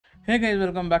Hey guys,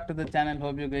 welcome back to the channel.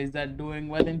 Hope you guys are doing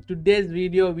well. In today's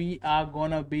video, we are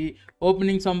gonna be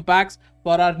opening some packs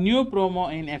for our new promo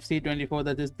in FC24,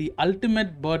 that is the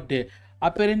Ultimate Birthday.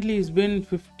 Apparently, it's been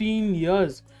 15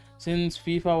 years since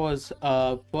FIFA was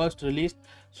first released.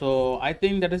 So I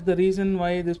think that is the reason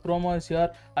why this promo is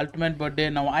here, Ultimate Birthday.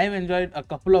 Now I've enjoyed a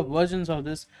couple of versions of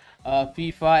this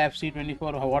FIFA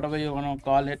FC24 or whatever you want to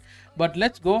call it, but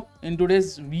let's go. In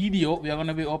today's video we are going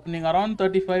to be opening around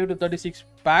 35 to 36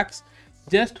 packs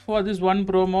just for this one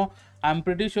promo. I'm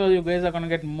pretty sure you guys are going to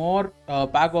get more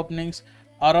pack openings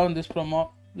around this promo.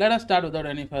 Let us start without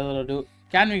any further ado.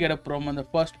 Can we get a promo in the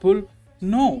first pull?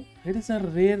 No, it is a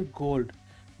rare gold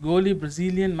goalie,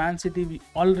 Brazilian, Man City. We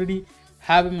already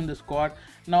have him in the squad.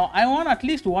 Now I want at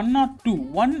least one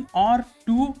or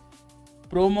two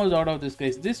promos out of this,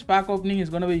 guys. This pack opening is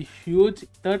going to be huge,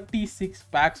 36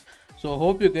 packs. So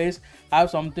hope you guys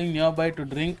have something nearby to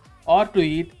drink or to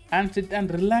eat and sit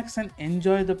and relax and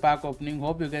enjoy the pack opening.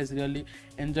 Hope you guys really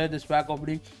enjoy this pack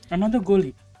opening. Another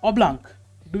goalie, Oblak.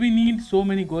 Do we need so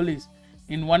many goalies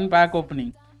in one pack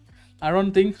opening? I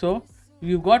don't think so.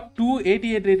 We've got two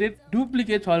 88 rated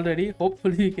duplicates already.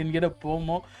 Hopefully we can get a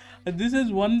promo. This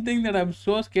is one thing that I'm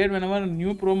so scared whenever a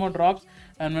new promo drops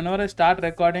and whenever I start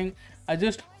recording. I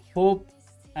just hope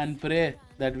and pray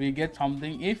that we get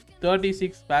something. If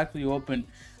 36 packs we open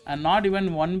and not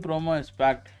even one promo is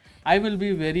packed, I will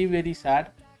be very, very sad.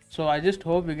 So I just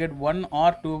hope we get one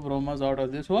or two promos out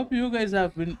of this. Hope you guys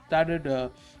have started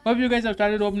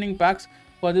opening packs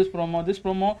for this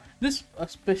promo.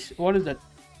 What is that?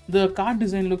 The card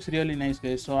design looks really nice,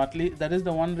 guys. So at least that is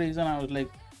the one reason I was like,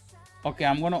 okay,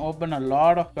 I'm gonna open a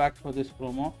lot of packs for this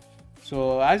promo.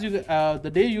 So as you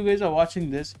the day you guys are watching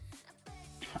this,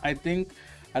 I think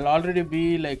I'll already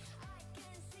be like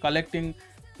collecting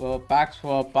packs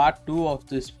for part 2 of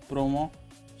this promo.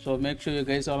 So make sure you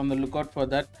guys are on the lookout for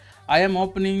that. I am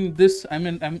opening this,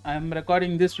 I'm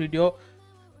recording this video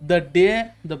the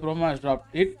day the promo has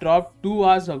dropped. It dropped 2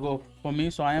 hours ago for me,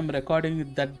 so I am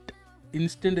recording that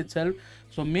instant itself.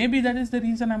 So maybe that is the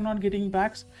reason I'm not getting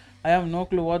packs. I have no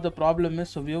clue what the problem is.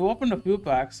 So we have opened a few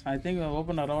packs. I think we have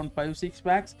opened around 5-6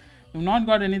 packs. We've not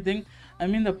got anything. I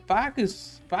mean, the pack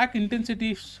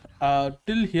intensity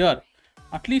till here,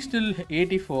 at least till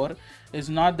 84, is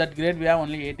not that great. We have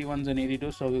only 81s and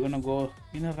 82s, so we're gonna go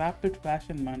in a rapid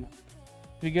fashion manner.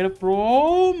 We get a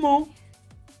promo,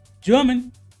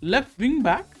 German left wing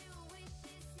back,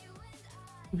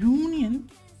 Union.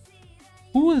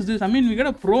 Who is this? I mean, we get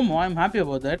a promo. I'm happy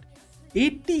about that.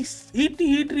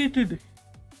 88 rated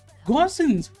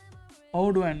Gossens.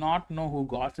 How do I not know who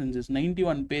Gossens is?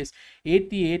 91 pace,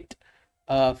 88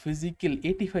 physical,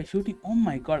 85 shooting. Oh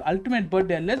my god, Ultimate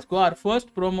Birthday. Let's go. Our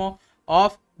first promo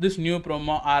of this new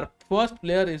promo. Our first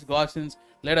player is Gossens.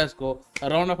 Let us go. A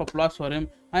round of applause for him.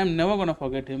 I am never gonna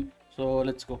forget him. So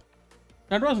let's go.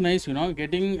 That was nice,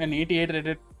 getting an 88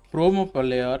 rated promo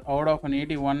player out of an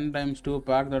 81 times 2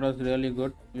 pack. That was really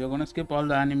good. We are gonna skip all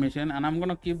the animation and I'm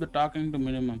gonna keep the talking to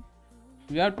minimum.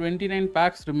 We have 29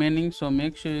 packs remaining, so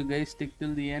make sure you guys stick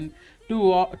till the end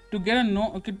to get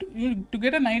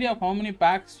an idea of how many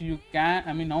packs you can,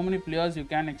 how many players you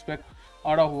can expect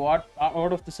out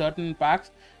of the certain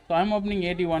packs. So I'm opening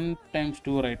 81 times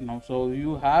 2 right now, so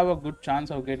you have a good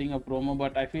chance of getting a promo,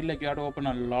 but I feel like you have to open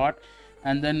a lot.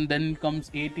 And then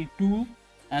comes 82,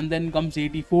 and then comes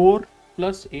 84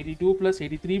 plus 82 plus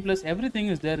 83 plus, everything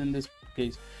is there in this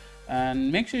case. And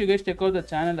make sure you guys check out the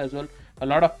channel as well. A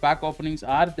lot of pack openings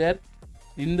are there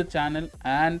in the channel,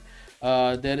 and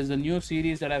there is a new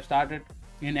series that I've started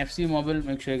in FC Mobile.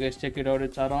 Make sure you guys check it out.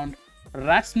 It's around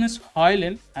Rasmus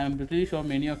Højlund. I'm pretty sure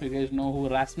many of you guys know who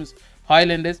Rasmus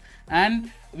Højlund is. And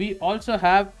we also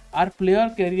have our player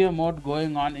career mode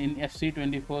going on in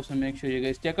FC24, so make sure you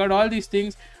guys check out all these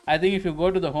things. I think if you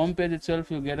go to the home page itself,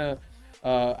 you get a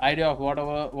idea of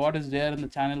what is there in the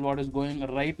channel, what is going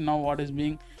right now, what is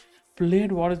being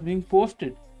played, what is being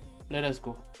posted. Let us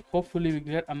go. Hopefully we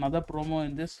get another promo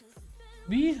in this.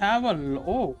 We have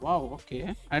oh wow,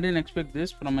 okay, I didn't expect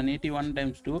this from an 81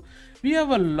 times 2. We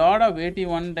have a lot of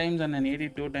 81 times and an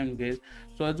 82 times, guys.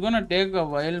 So it's gonna take a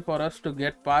while for us to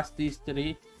get past these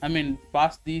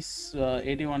past these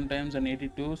 81 times and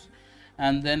 82s,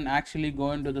 and then actually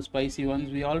go into the spicy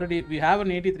ones. We have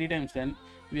an 83 times 10.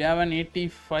 We have an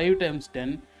 85 times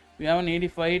 10. We have an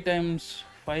 85 times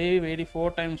 5,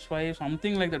 84 times 5,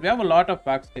 something like that. We have a lot of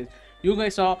packs, guys. You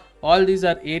guys saw all these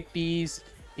are 80s,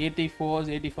 84s,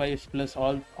 85s plus,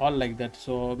 all like that.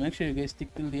 So make sure you guys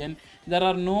stick till the end. There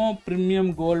are no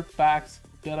premium gold packs,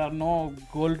 there are no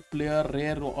gold player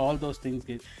rare, all those things,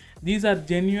 guys. These are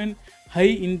genuine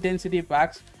high intensity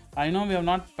packs I know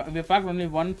we've packed only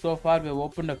one so far. We've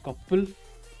opened a couple,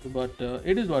 but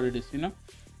it is what it is.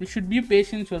 We should be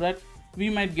patient so that we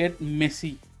might get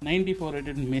Messi, 94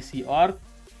 rated Messi, or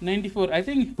 94. I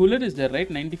think Hullet is there, right?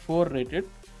 94 rated.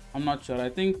 I'm not sure. I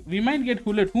think we might get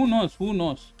Hullet. Who knows? Who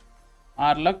knows?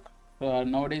 Our luck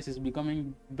nowadays is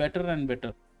becoming better and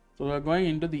better. So we're going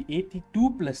into the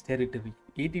 82 plus territory.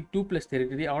 82 plus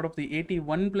territory. Out of the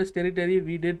 81 plus territory,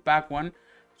 we did pack one.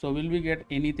 So will we get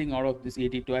anything out of this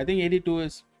 82? I think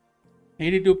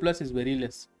 82 plus is very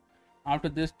less. After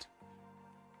this,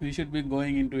 we should be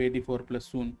going into 84 plus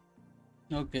soon.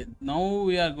 Okay, now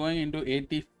we are going into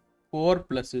 84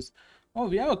 pluses. Oh,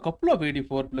 we have a couple of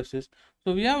 84 pluses.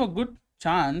 So we have a good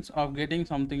chance of getting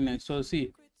something nice. So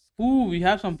see, we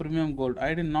have some premium gold.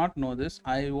 I did not know this.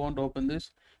 I won't open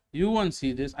this. You won't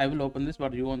see this. I will open this,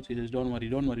 but you won't see this. Don't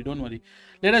worry.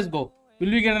 Let us go. Will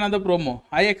we get another promo?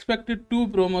 I expected 2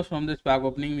 promos from this pack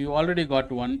opening. We already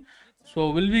got one. So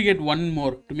will we get one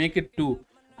more to make it 2?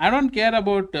 I don't care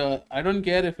about, I don't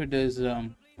care if it is,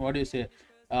 what do you say,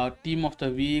 team of the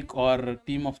week or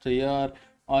team of the year,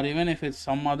 or even if it's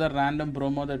some other random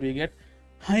promo that we get.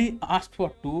 I asked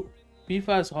for 2. FIFA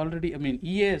has already,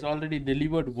 EA has already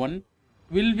delivered 1.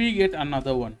 Will we get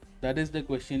another one? That is the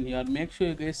question here. Make sure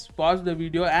you guys pause the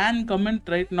video and comment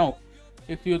right now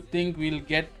if you think we'll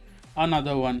get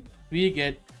another one. We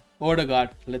get Odegaard.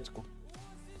 Let's go.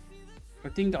 I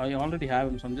think I already have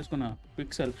him, so I'm just gonna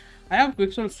quick sell. I have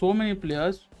quick sell so many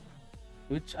players,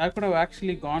 which I could have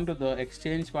actually gone to the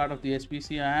exchange part of the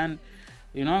SPC and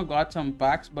got some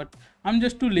packs, but I'm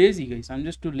just too lazy, guys. I'm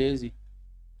just too lazy.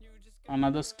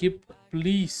 Another skip.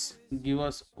 Please give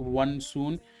us one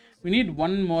soon. We need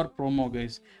one more promo,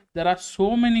 guys. There are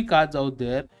so many cards out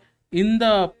there in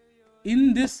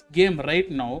this game right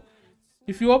now.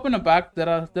 If you open a pack, there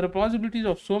are possibilities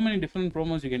of so many different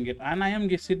promos you can get. And I am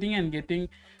sitting and getting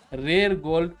rare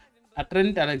gold at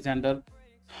Trent Alexander.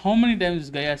 How many times this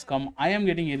guy has come? I am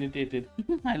getting irritated.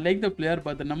 I like the player,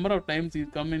 but the number of times he's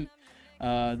come in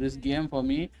this game for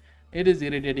me, it is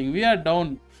irritating. We are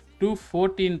down to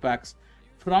 14 packs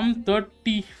from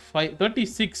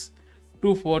 36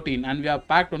 to 14, and we have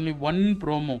packed only one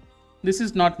promo. This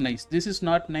is not nice.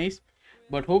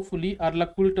 But hopefully our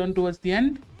luck will turn towards the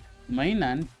end. Mine,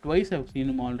 and twice I've seen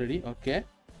him already. Okay,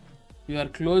 we are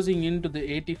closing into the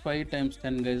 85 times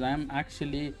 10, guys. I am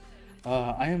actually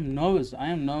I am nervous.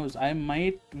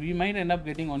 We might end up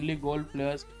getting only gold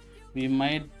players. We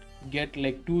might get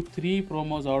like 2-3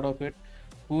 promos out of it.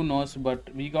 Who knows? But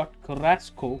we got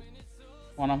Carrasco,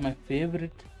 one of my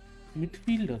favorite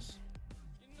midfielders.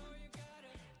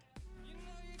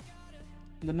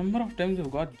 The number of times we've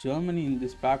got Germany in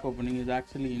this pack opening is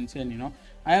actually insane.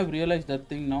 I have realized that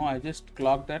thing now. I just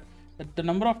clocked that the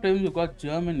number of times we got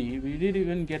Germany, we didn't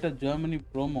even get a Germany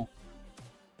promo.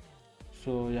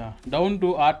 So yeah, down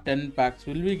to our 10 packs.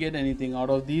 Will we get anything out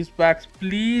of these packs?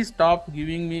 Please stop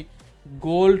giving me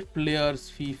gold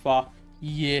players, FIFA,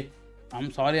 EA.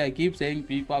 I'm sorry, I keep saying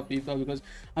FIFA because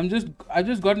I've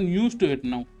just gotten used to it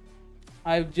now.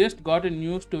 I've just gotten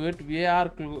used to it. We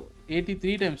are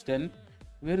 83 times 10.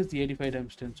 Where is the 85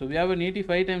 times 10? So we have an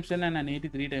 85 times 10 and an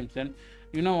 83 times 10.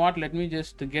 You know what? Let me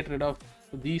just get rid of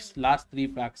these last 3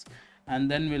 packs,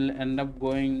 and then we'll end up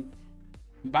going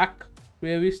back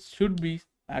where we should be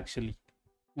actually.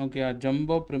 Okay, a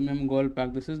jumbo premium gold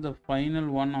pack. This is the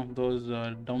final one of those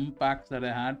dumb packs that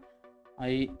I had.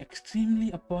 I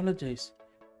extremely apologize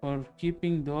for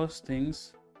keeping those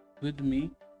things with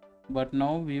me. But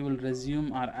now we will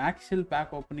resume our actual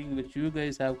pack opening, which you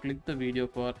guys have clicked the video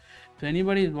for. If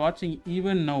anybody is watching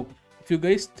even now, if you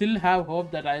guys still have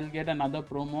hope that I'll get another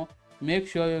promo, make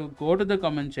sure you go to the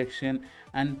comment section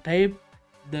and type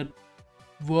the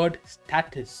word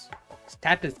status,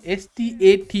 STATUS,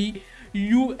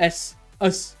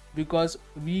 because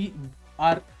we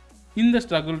are in the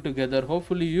struggle together.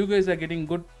 Hopefully you guys are getting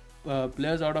good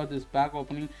players out of this pack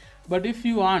opening, but if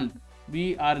you aren't,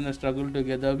 we are in a struggle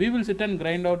together. We will sit and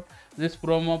grind out this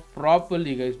promo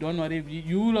properly, guys. Don't worry,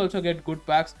 you will also get good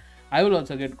packs. I will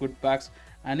also get good packs,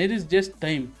 and it is just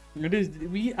time.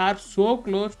 We are so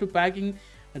close to packing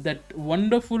that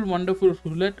wonderful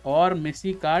Hullet or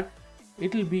Messi card.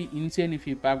 It will be insane if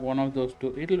you pack one of those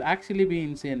two. It will actually be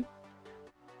insane.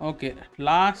 Okay,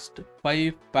 last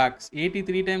 5 packs.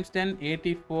 83 times 10,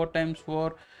 84 times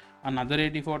 4, another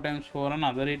 84 times 4,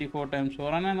 another 84 times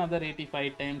 4, and another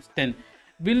 85 times 10.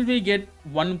 Will we get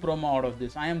one promo out of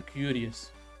this? I am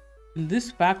curious.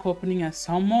 This pack opening has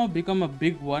somehow become a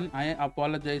big one. I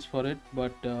apologize for it,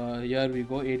 but here we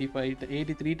go.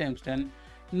 83 times 10.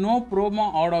 No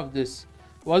promo out of this.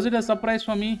 Was it a surprise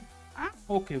for me?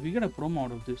 Okay, we get a promo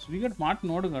out of this. We get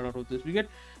Martin Odegaard out of this. We get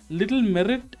little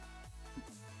merit.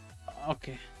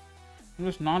 Okay, I'm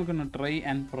just not gonna try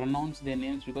and pronounce their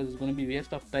names because it's gonna be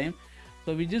waste of time.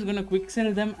 So we're just gonna quick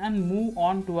sell them and move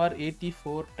on to our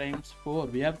 84 times 4.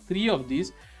 We have 3 of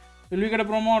these. Will we get a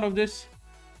promo out of this?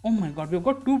 Oh my god, we've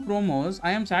got 2 promos.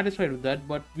 I am satisfied with that,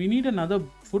 but we need another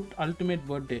foot ultimate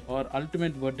birthday or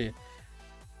ultimate birthday.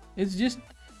 It's just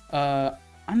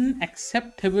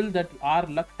unacceptable that our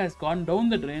luck has gone down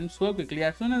the drain so quickly.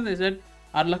 As soon as I said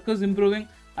our luck is improving,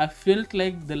 I felt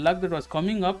like the luck that was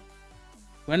coming up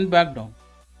went back down.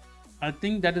 I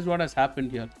think that is what has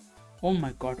happened here. Oh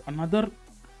my god, another.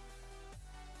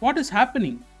 What is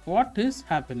happening? What is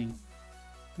happening?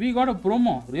 We got a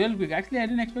promo real quick. Actually, I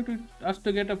didn't expect us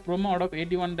to get a promo out of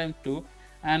 81 times 2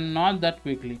 and not that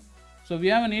quickly. So we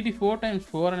have an 84 times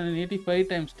 4 and an 85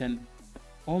 times 10.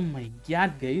 Oh my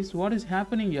god, guys, what is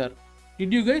happening here?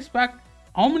 Did you guys pack?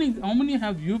 How many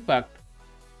have you packed?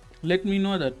 Let me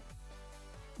know that,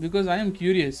 because I am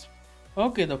curious.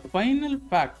 Okay, the final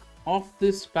pack of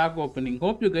this pack opening.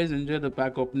 Hope you guys enjoyed the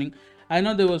pack opening. I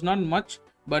know there was not much,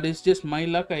 but it's just my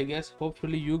luck, I guess.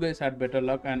 Hopefully you guys had better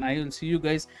luck, and I will see you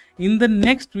guys in the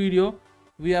next video.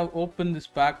 We have opened this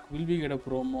pack. Will we get a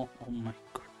promo? Oh my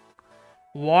god,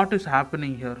 what is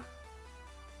happening here?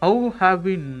 How have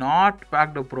we not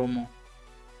packed a promo?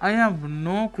 I have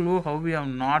no clue how we have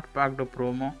not packed a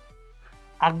promo.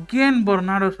 Again,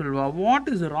 Bernardo Silva. What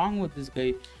is wrong with this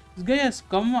guy? This guy has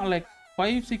come like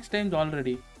 5-6 times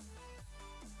already.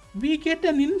 We get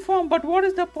an inform, but what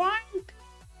is the point?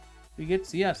 We get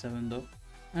CR7 though.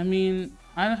 I mean,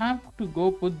 I'll have to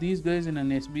go put these guys in an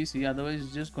SBC, otherwise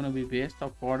it's just gonna be waste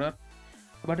of order.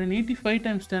 But an 85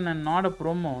 times 10 and not a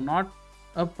promo, not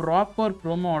a proper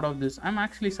promo out of this. I'm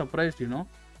actually surprised, you know.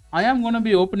 I am gonna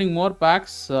be opening more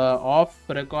packs off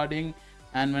recording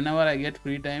and whenever I get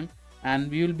free time, and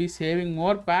we will be saving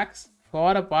more packs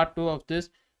for a part 2 of this.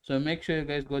 So make sure you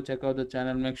guys go check out the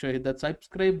channel. Make sure you hit that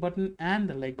subscribe button and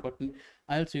the like button.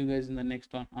 I'll see you guys in the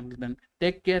next one. Until then,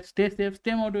 take care, stay safe,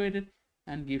 stay motivated,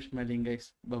 and keep smiling,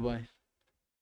 guys. Bye bye.